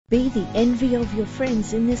Be the envy of your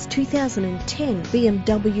friends in this 2010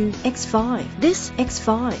 BMW X5. This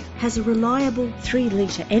X5 has a reliable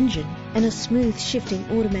 3-litre engine and a smooth shifting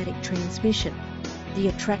automatic transmission. The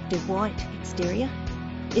attractive white exterior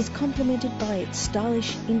is complemented by its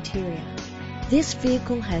stylish interior. This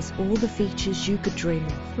vehicle has all the features you could dream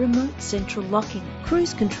of: remote central locking,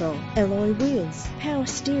 cruise control, alloy wheels, power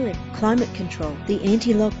steering, climate control. The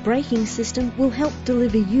anti-lock braking system will help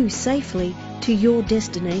deliver you safely to your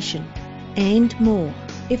destination, and more.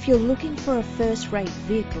 If you're looking for a first-rate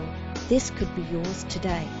vehicle, this could be yours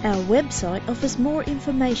today. Our website offers more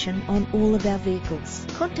information on all of our vehicles.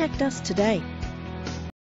 Contact us today.